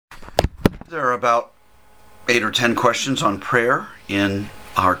There are about 8 or 10 questions on prayer in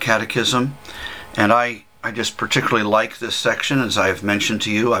our catechism, and I just particularly like this section. As I have mentioned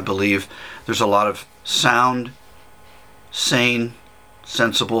to you, I believe there's a lot of sound, sane,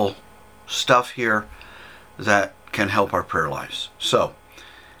 sensible stuff here that can help our prayer lives. So,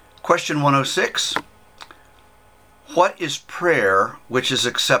 question 106, what is prayer which is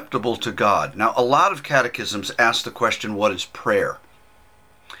acceptable to God? Now, a lot of catechisms ask the question, what is prayer?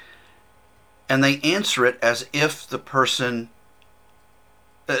 And they answer it as if the person,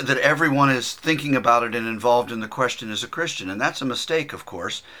 that everyone is thinking about it and involved in the question is a Christian. And that's a mistake, of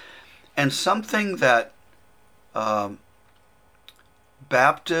course. And something that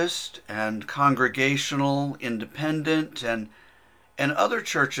Baptist and Congregational, Independent, and other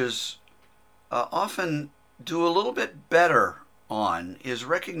churches often do a little bit better on is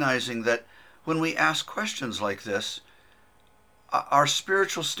recognizing that when we ask questions like this, our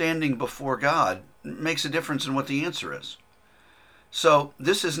spiritual standing before God makes a difference in what the answer is. So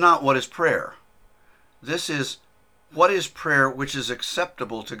this is not what is prayer. This is what is prayer which is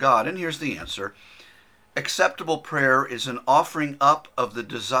acceptable to God. And here's the answer. Acceptable prayer is an offering up of the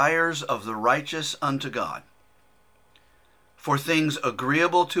desires of the righteous unto God for things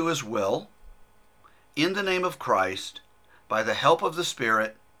agreeable to his will, in the name of Christ, by the help of the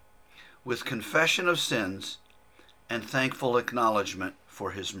Spirit, with confession of sins and thankful acknowledgement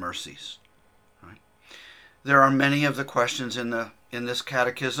for his mercies. Right? There are many of the questions in this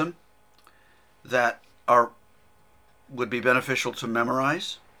catechism that would be beneficial to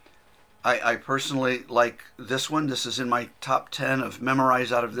memorize. I personally like this one. This is in my top 10 of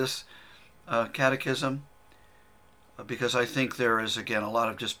memorize out of this catechism, because I think there is, again, a lot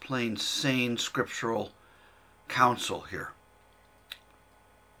of just plain sane scriptural counsel here.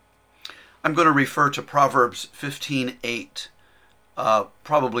 I'm going to refer to Proverbs 15:8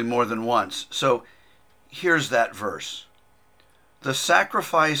 probably more than once. So here's that verse. The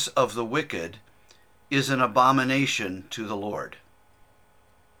sacrifice of the wicked is an abomination to the Lord.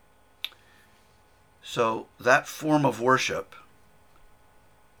 So that form of worship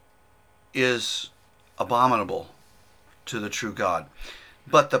is abominable to the true God.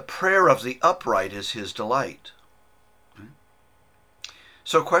 But the prayer of the upright is his delight.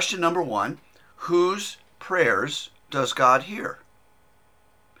 So question number 1, whose prayers does God hear?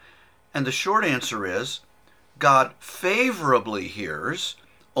 And the short answer is, God favorably hears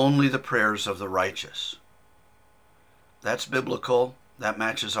only the prayers of the righteous. That's biblical. That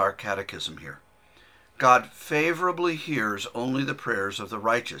matches our catechism here. God favorably hears only the prayers of the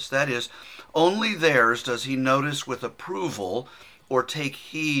righteous. That is, only theirs does he notice with approval or take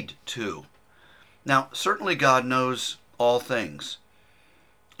heed to. Now, certainly God knows all things,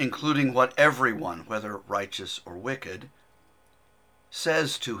 including what everyone, whether righteous or wicked,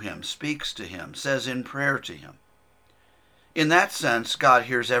 says to him, speaks to him, says in prayer to him. In that sense, God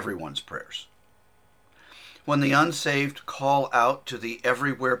hears everyone's prayers. When the unsaved call out to the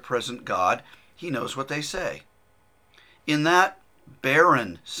everywhere present God, he knows what they say. In that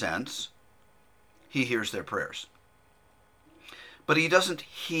barren sense, he hears their prayers. But he doesn't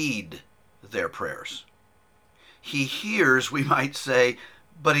heed their prayers. He hears, we might say,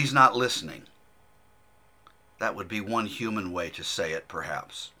 but he's not listening. That would be one human way to say it,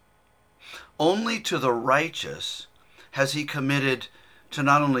 perhaps. Only to the righteous has he committed to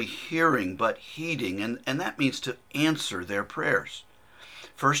not only hearing, but heeding, and that means to answer their prayers.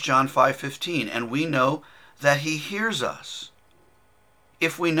 1 John 5:15, and we know that he hears us.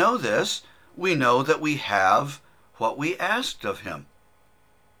 If we know this, we know that we have what we asked of him.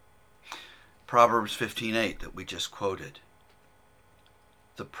 Proverbs 15:8 that we just quoted.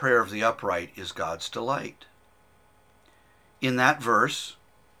 The prayer of the upright is God's delight. In that verse,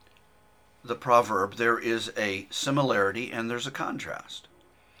 the proverb, there is a similarity and there's a contrast.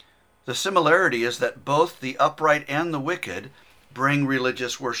 The similarity is that both the upright and the wicked bring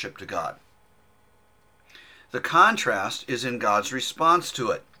religious worship to God. The contrast is in God's response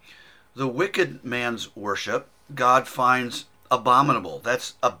to it. The wicked man's worship, God finds abominable.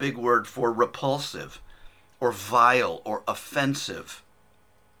 That's a big word for repulsive or vile or offensive.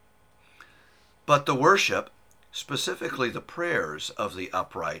 But the worship, specifically the prayers of the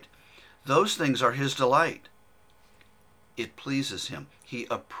upright, those things are his delight. It pleases him. He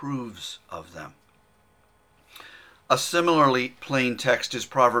approves of them. A similarly plain text is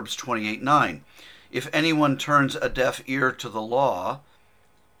Proverbs 28:9. If anyone turns a deaf ear to the law,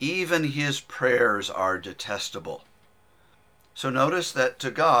 even his prayers are detestable. So notice that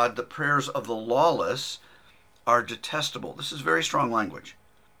to God, the prayers of the lawless are detestable. This is very strong language.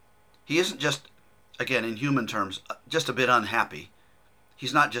 He isn't just, again, in human terms, just a bit unhappy.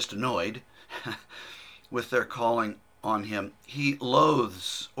 He's not just annoyed with their calling on him. He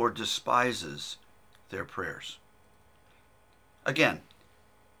loathes or despises their prayers. Again,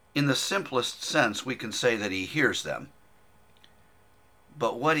 in the simplest sense, we can say that he hears them.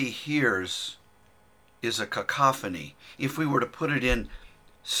 But what he hears is a cacophony. If we were to put it in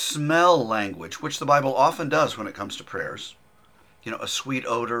smell language, which the Bible often does when it comes to prayers, a sweet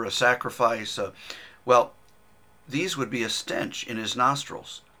odor, a sacrifice, well, these would be a stench in his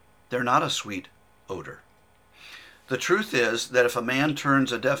nostrils. They're not a sweet odor. The truth is that if a man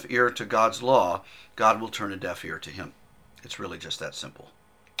turns a deaf ear to God's law, God will turn a deaf ear to him. It's really just that simple.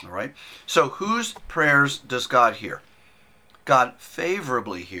 All right? So whose prayers does God hear? God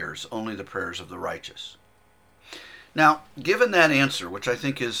favorably hears only the prayers of the righteous. Now, given that answer, which I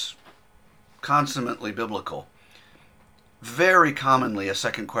think is consummately biblical, very commonly a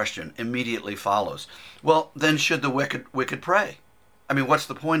second question immediately follows. Well, then should the wicked pray? I mean, what's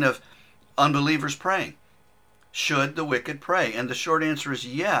the point of unbelievers praying? Should the wicked pray? And the short answer is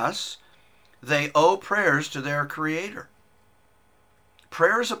yes, they owe prayers to their Creator.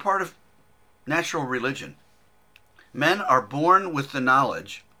 Prayer is a part of natural religion. Men are born with the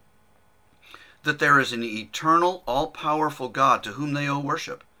knowledge that there is an eternal, all-powerful God to whom they owe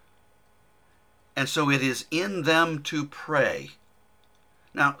worship. And so it is in them to pray.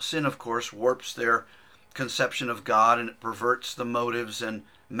 Now, sin, of course, warps their conception of God and it perverts the motives and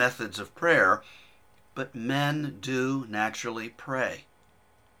methods of prayer, but men do naturally pray.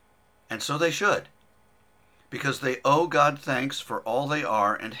 And so they should, because they owe God thanks for all they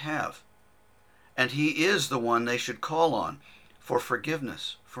are and have. And he is the one they should call on for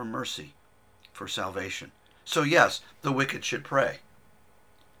forgiveness, for mercy, for salvation. So yes, the wicked should pray.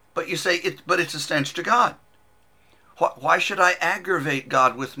 But you say, it's a stench to God. Why should I aggravate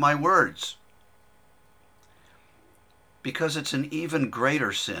God with my words? Because it's an even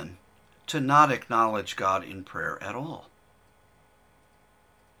greater sin to not acknowledge God in prayer at all.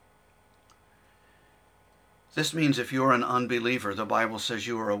 This means if you're an unbeliever, the Bible says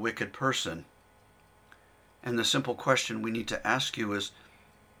you are a wicked person. And the simple question we need to ask you is,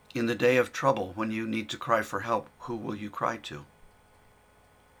 in the day of trouble, when you need to cry for help, who will you cry to?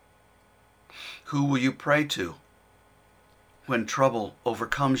 Who will you pray to when trouble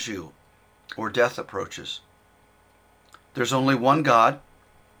overcomes you or death approaches? There's only one God.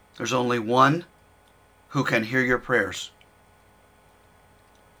 There's only one who can hear your prayers.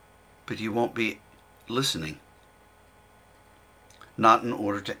 But you won't be listening. Not in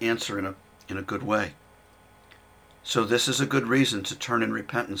order to answer in a good way. So this is a good reason to turn in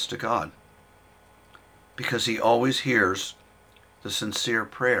repentance to God, because he always hears the sincere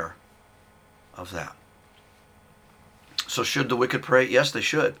prayer of that. So should the wicked pray? Yes, they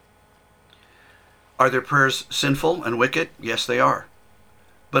should. Are their prayers sinful and wicked? Yes, they are.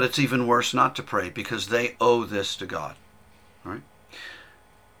 But it's even worse not to pray, because they owe this to God. All right?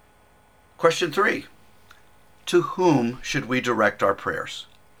 Question 3. To whom should we direct our prayers?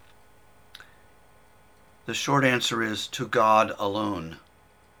 The short answer is to God alone.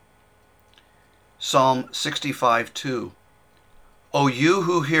 Psalm 65:2. O you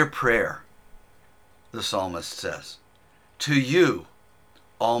who hear prayer, the psalmist says, to you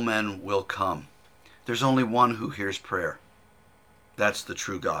all men will come. There's only one who hears prayer. That's the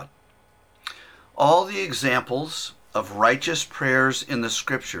true God. All the examples of righteous prayers in the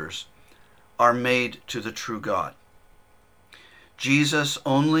Scriptures are made to the true God. Jesus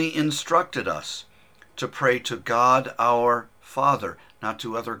only instructed us to pray to God our Father, not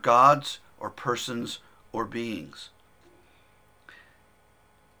to other gods or persons or beings.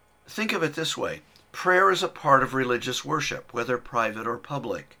 Think of it this way. Prayer is a part of religious worship, whether private or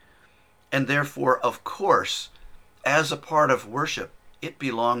public. And therefore, of course, as a part of worship, it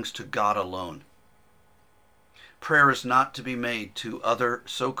belongs to God alone. Prayer is not to be made to other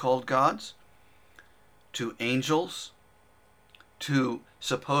so-called gods, to angels, to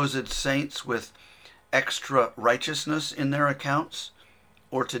supposed saints with extra righteousness in their accounts,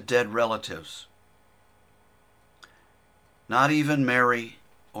 or to dead relatives. Not even Mary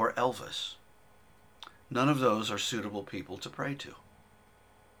or Elvis. None of those are suitable people to pray to.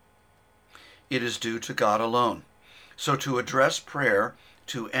 It is due to God alone. So to address prayer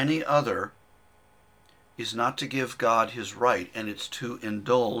to any other is not to give God his right, and it's to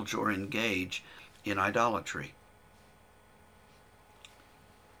indulge or engage in idolatry.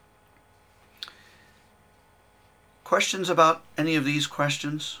 Questions about any of these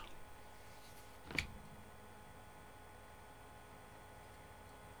questions?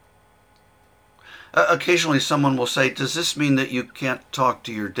 Occasionally someone will say, does this mean that you can't talk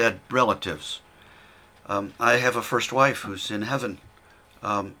to your dead relatives? I have a first wife who's in heaven.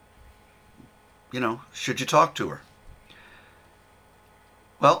 Should you talk to her?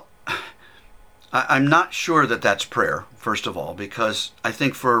 Well, I'm not sure that that's prayer, first of all, because I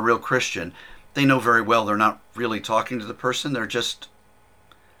think for a real Christian, they know very well they're not really talking to the person. They're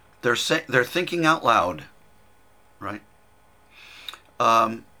thinking out loud, right?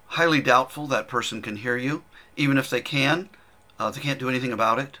 Highly doubtful that person can hear you. Even if they can't do anything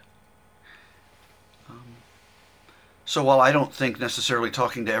about it. So while I don't think necessarily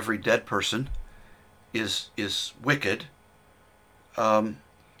talking to every dead person is wicked,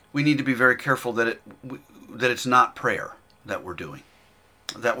 we need to be very careful that it's not prayer that we're doing,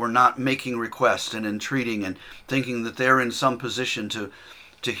 that we're not making requests and entreating and thinking that they're in some position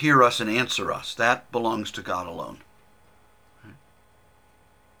to hear us and answer us. That belongs to God alone.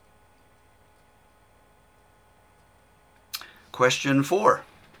 Question 4.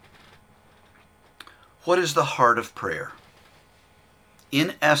 What is the heart of prayer?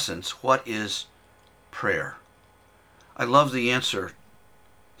 In essence, what is prayer? I love the answer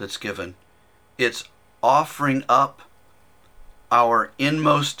that's given. It's offering up our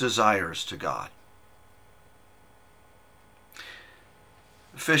inmost desires to God.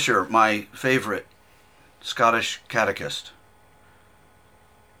 Fisher, my favorite Scottish catechist,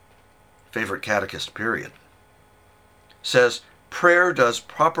 period, says prayer does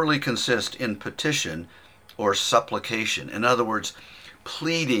properly consist in petition or supplication. In other words,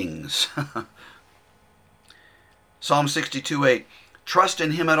 pleadings. Psalm 62:8, trust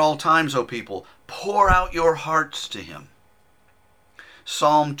in him at all times, O people. Pour out your hearts to him.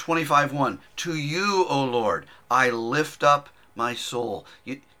 Psalm 25:1, to you, O Lord, I lift up my soul.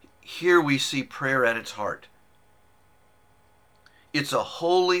 Here we see prayer at its heart. It's a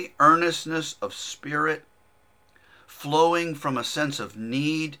holy earnestness of spirit flowing from a sense of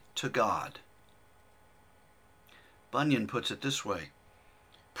need to God. Bunyan puts it this way: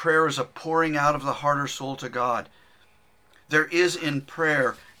 prayer is a pouring out of the heart or soul to God. There is in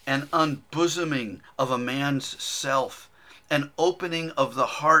prayer an unbosoming of a man's self, an opening of the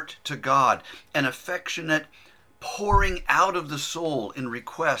heart to God, an affectionate pouring out of the soul in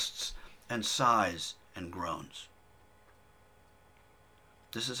requests and sighs and groans.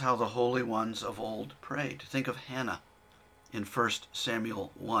 This is how the holy ones of old prayed. Think of Hannah in 1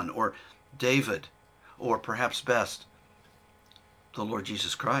 Samuel 1, or David, or perhaps best, the Lord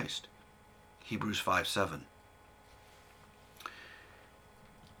Jesus Christ, Hebrews 5:7.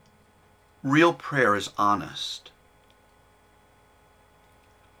 Real prayer is honest.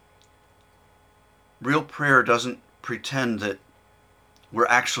 Real prayer doesn't pretend that we're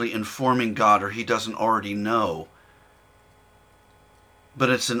actually informing God or he doesn't already know, but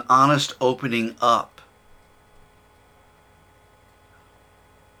it's an honest opening up.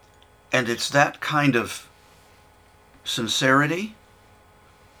 And it's that kind of sincerity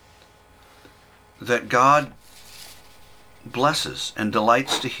that God blesses and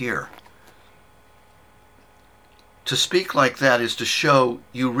delights to hear. To speak like that is to show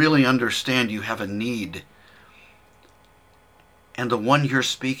you really understand you have a need. And the one you're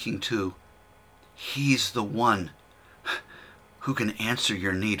speaking to, he's the one who can answer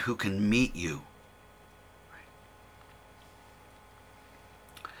your need, who can meet you.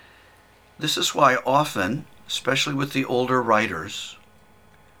 This is why often, especially with the older writers,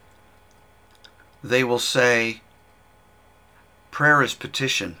 they will say, prayer is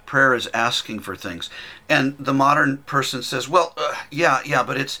petition. Prayer is asking for things. And the modern person says, well, yeah,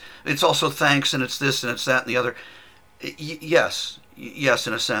 but it's also thanks, and it's this, and it's that, and the other. Yes,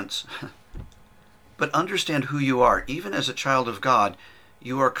 in a sense. But understand who you are. Even as a child of God,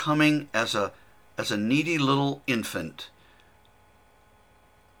 you are coming as a needy little infant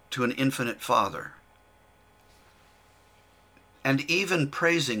to an infinite Father. And even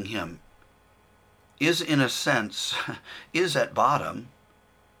praising him is, in a sense, is at bottom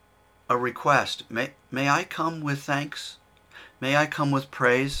a request. May I come with thanks? May I come with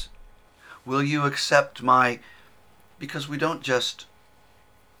praise? Will you accept my... Because we don't just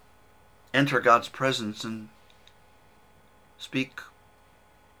enter God's presence and speak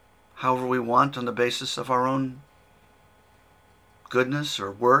however we want on the basis of our own goodness or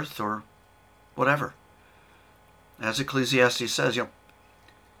worth or whatever. As Ecclesiastes says,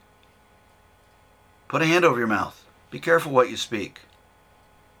 put a hand over your mouth. Be careful what you speak.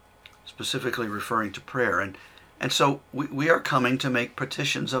 Specifically referring to prayer. And so we are coming to make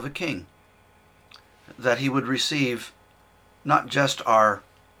petitions of a king, that he would receive not just our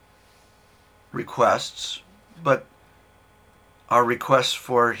requests, but our requests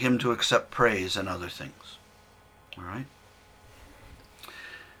for him to accept praise and other things. All right?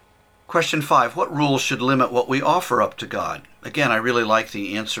 Question 5, what rules should limit what we offer up to God? Again, I really like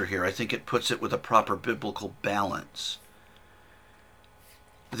the answer here. I think it puts it with a proper biblical balance.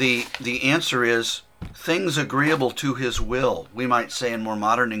 The answer is things agreeable to his will. We might say in more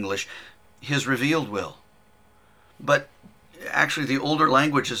modern English, his revealed will. But actually the older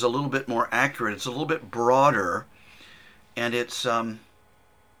language is a little bit more accurate. It's a little bit broader, and it's I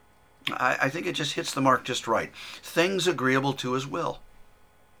think it just hits the mark just right. Things agreeable to his will.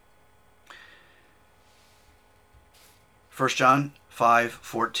 1 John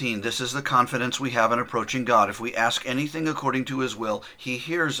 5:14. This is the confidence we have in approaching God. If we ask anything according to his will, he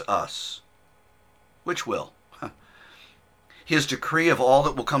hears us. Which will? His decree of all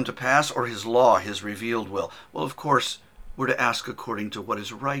that will come to pass, or his law, his revealed will? Well, of course, we're to ask according to what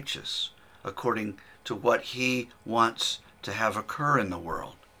is righteous, according to what he wants to have occur in the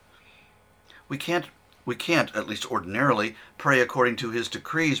world. We can't, at least ordinarily, pray according to his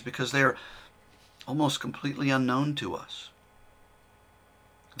decrees because they're almost completely unknown to us.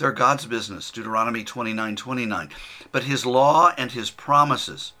 They're God's business, Deuteronomy 29:29. But his law and his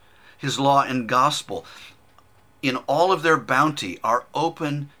promises, his law and gospel, in all of their bounty, are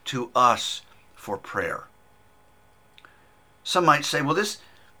open to us for prayer. Some might say, well,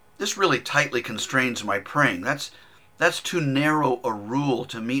 this really tightly constrains my praying. That's too narrow a rule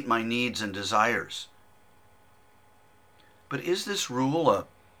to meet my needs and desires. But is this rule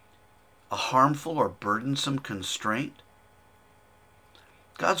a harmful or burdensome constraint?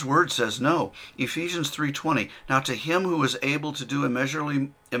 God's word says no. Ephesians 3:20. Now to him who is able to do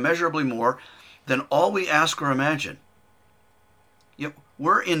immeasurably more than all we ask or imagine.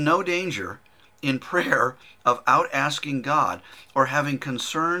 We're in no danger in prayer of out asking God or having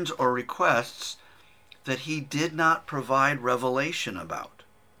concerns or requests that he did not provide revelation about.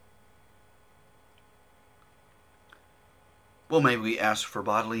 Well, may we ask for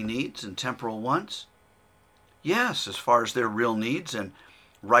bodily needs and temporal wants? Yes, as far as they're real needs and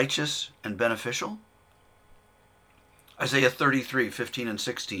righteous and beneficial. Isaiah 33:15 and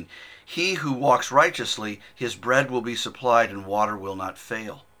 16. He who walks righteously, his bread will be supplied and water will not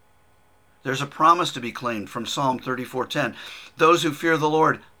fail. There's a promise to be claimed from Psalm 34:10. Those who fear the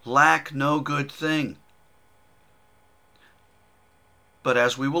Lord lack no good thing. But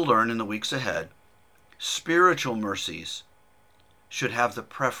as we will learn in the weeks ahead, spiritual mercies should have the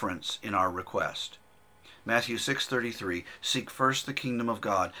preference in our request. Matthew 6:33, seek first the kingdom of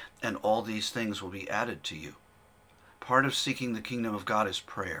God, and all these things will be added to you. Part of seeking the kingdom of God is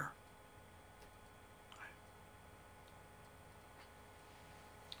prayer.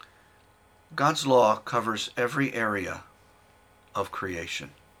 God's law covers every area of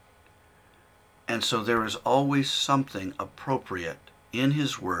creation. And so there is always something appropriate in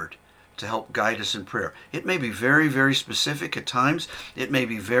his word to help guide us in prayer. It may be very, very specific at times. It may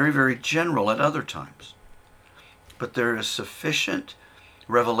be very, very general at other times. But there is sufficient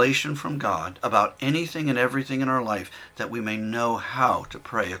revelation from God about anything and everything in our life that we may know how to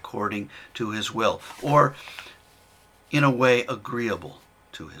pray according to his will, or in a way agreeable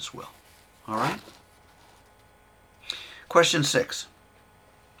to his will. All right? Question 6.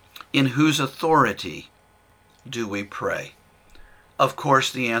 In whose authority do we pray? Of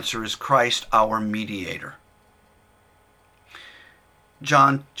course, the answer is Christ, our mediator.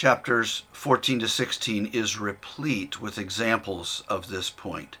 John chapters 14 to 16 is replete with examples of this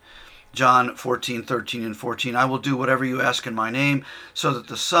point. John 14:13 and 14, I will do whatever you ask in my name, so that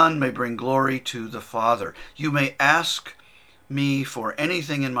the Son may bring glory to the Father. You may ask me for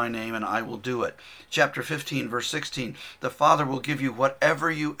anything in my name, and I will do it. Chapter 15, verse 16, the Father will give you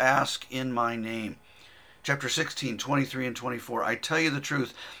whatever you ask in my name. Chapter 16, 23 and 24, I tell you the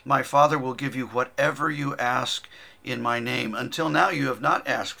truth, my Father will give you whatever you ask in my name. Until now you have not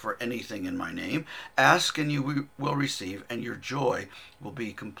asked for anything in my name. Ask and you will receive, and your joy will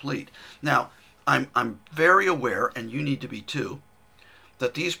be complete. Now, I'm very aware, and you need to be too,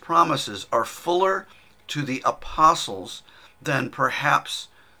 that these promises are fuller to the apostles than perhaps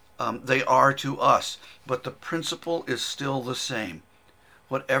they are to us. But the principle is still the same.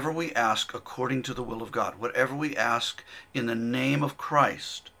 Whatever we ask according to the will of God, whatever we ask in the name of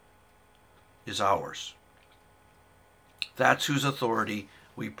Christ is ours. That's whose authority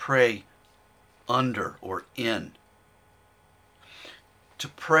we pray under or in. To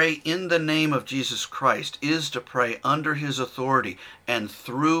pray in the name of Jesus Christ is to pray under his authority and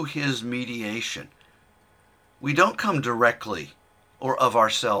through his mediation. We don't come directly or of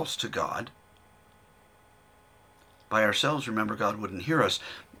ourselves to God. By ourselves, remember, God wouldn't hear us.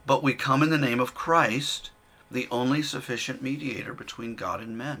 But we come in the name of Christ, the only sufficient mediator between God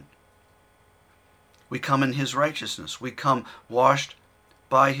and men. We come in his righteousness. We come washed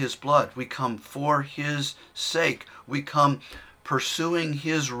by his blood. We come for his sake. We come pursuing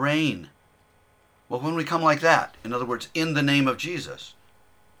his reign. Well, when we come like that, in other words, in the name of Jesus,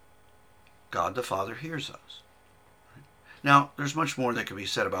 God the Father hears us. Now, there's much more that can be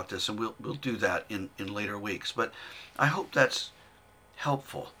said about this, and we'll do that in later weeks. But I hope that's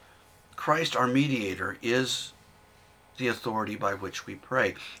helpful. Christ, our mediator, is the authority by which we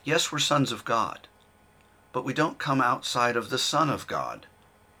pray. Yes, we're sons of God, but we don't come outside of the Son of God.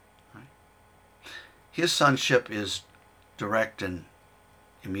 Right? His sonship is direct and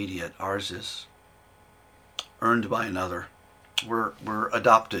immediate. Ours is earned by another. We're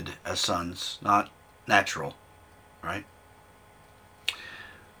adopted as sons, not natural, right?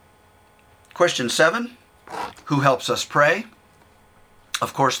 Question 7, who helps us pray?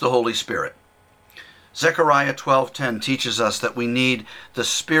 Of course, the Holy Spirit. Zechariah 12:10 teaches us that we need the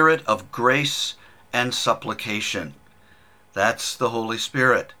Spirit of grace and supplication. That's the Holy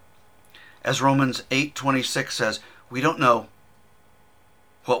Spirit. As Romans 8:26 says, we don't know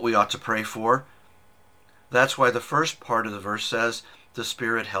what we ought to pray for. That's why the first part of the verse says, the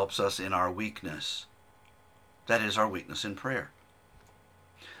Spirit helps us in our weakness. That is our weakness in prayer.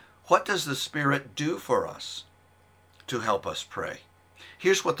 What does the Spirit do for us to help us pray?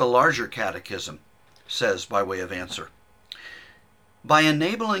 Here's what the larger catechism says by way of answer. By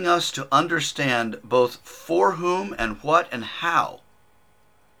enabling us to understand both for whom and what and how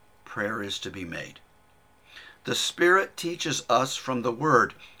prayer is to be made, the Spirit teaches us from the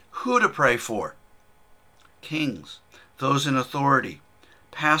Word who to pray for. Kings, those in authority,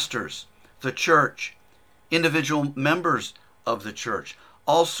 pastors, the church, individual members of the church,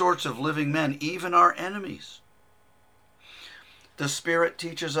 all sorts of living men, even our enemies. The Spirit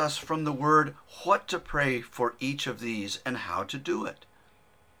teaches us from the Word what to pray for each of these and how to do it,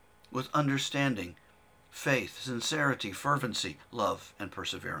 with understanding, faith, sincerity, fervency, love, and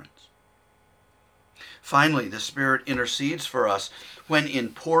perseverance. Finally, the Spirit intercedes for us when in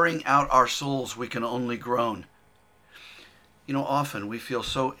pouring out our souls we can only groan. You know, often we feel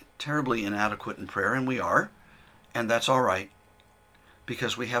so terribly inadequate in prayer, and we are, and that's all right,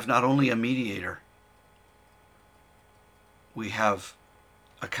 because we have not only a mediator, we have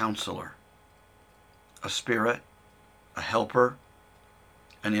a counselor, a Spirit, a helper,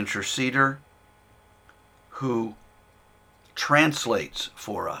 an interceder who translates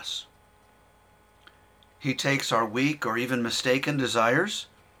for us. He takes our weak or even mistaken desires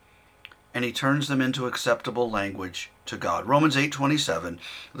and he turns them into acceptable language to God. Romans 8:27,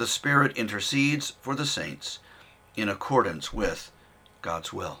 the Spirit intercedes for the saints in accordance with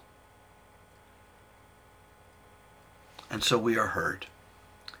God's will. And so we are heard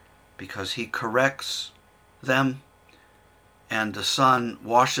because he corrects them and the Son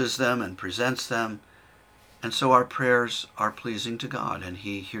washes them and presents them. And so our prayers are pleasing to God and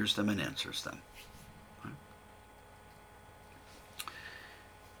he hears them and answers them.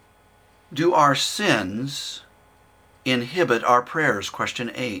 Do our sins inhibit our prayers?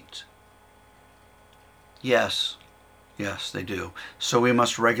 Question 8. Yes, they do. So we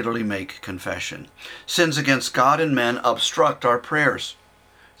must regularly make confession. Sins against God and men obstruct our prayers.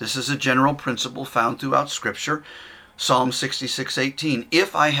 This is a general principle found throughout Scripture. Psalm 66:18.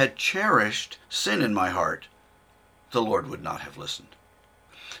 If I had cherished sin in my heart, the Lord would not have listened.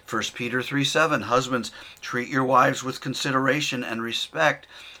 1 Peter 3:7. Husbands, treat your wives with consideration and respect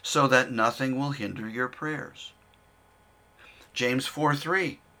so that nothing will hinder your prayers. James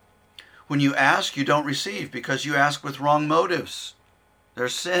 4:3. When you ask, you don't receive because you ask with wrong motives.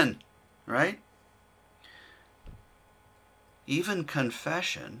 There's sin, right? Even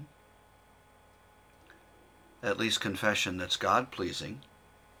confession, at least confession that's God-pleasing,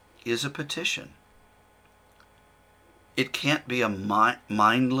 is a petition. It can't be a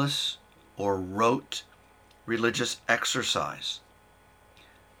mindless or rote religious exercise.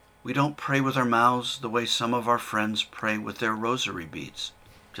 We don't pray with our mouths the way some of our friends pray with their rosary beads.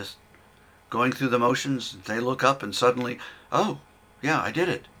 Just going through the motions, they look up and suddenly, oh, yeah, I did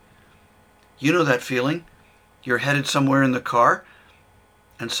it. You know that feeling. You're headed somewhere in the car,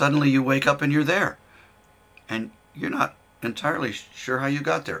 and suddenly you wake up and you're there. And you're not entirely sure how you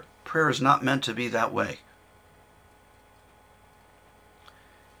got there. Prayer is not meant to be that way.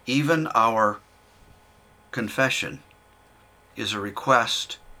 Even our confession is a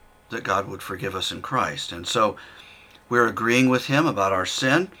request that God would forgive us in Christ. And so we're agreeing with him about our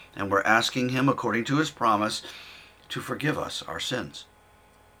sin, and we're asking him, according to his promise, to forgive us our sins.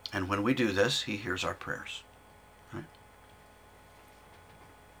 And when we do this, he hears our prayers. Right?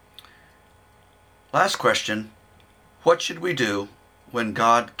 Last question, what should we do when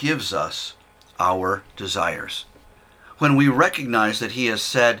God gives us our desires? when we recognize that he has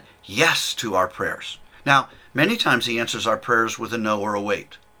said yes to our prayers. Now, many times he answers our prayers with a no or a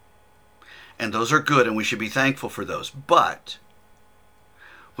wait. And those are good, and we should be thankful for those. But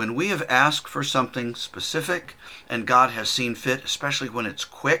when we have asked for something specific and God has seen fit, especially when it's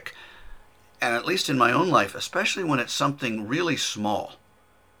quick, and at least in my own life, especially when it's something really small,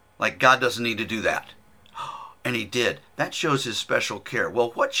 like God doesn't need to do that, and he did, that shows his special care. Well,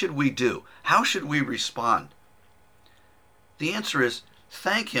 what should we do? How should we respond? The answer is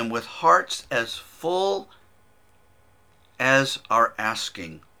thank him with hearts as full as our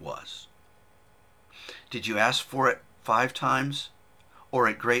asking was. Did you ask for it 5 times, or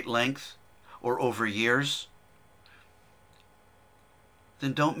at great length, or over years?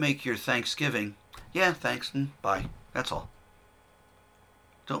 Then don't make your thanksgiving, yeah, thanks, and bye. That's all.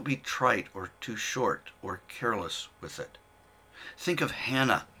 Don't be trite or too short or careless with it. Think of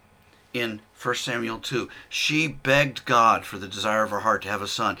Hannah in 1 Samuel 2. She begged God for the desire of her heart to have a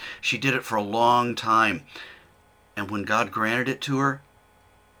son. She did it for a long time. And when God granted it to her,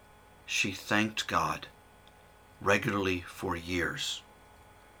 she thanked God regularly for years.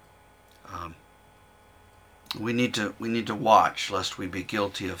 We need to watch lest we be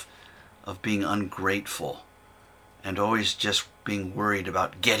guilty of being ungrateful and always just being worried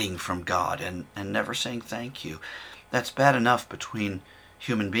about getting from God and never saying thank you. That's bad enough between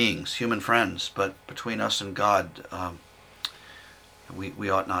human beings, human friends, but between us and God, we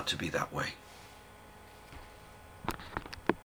ought not to be that way.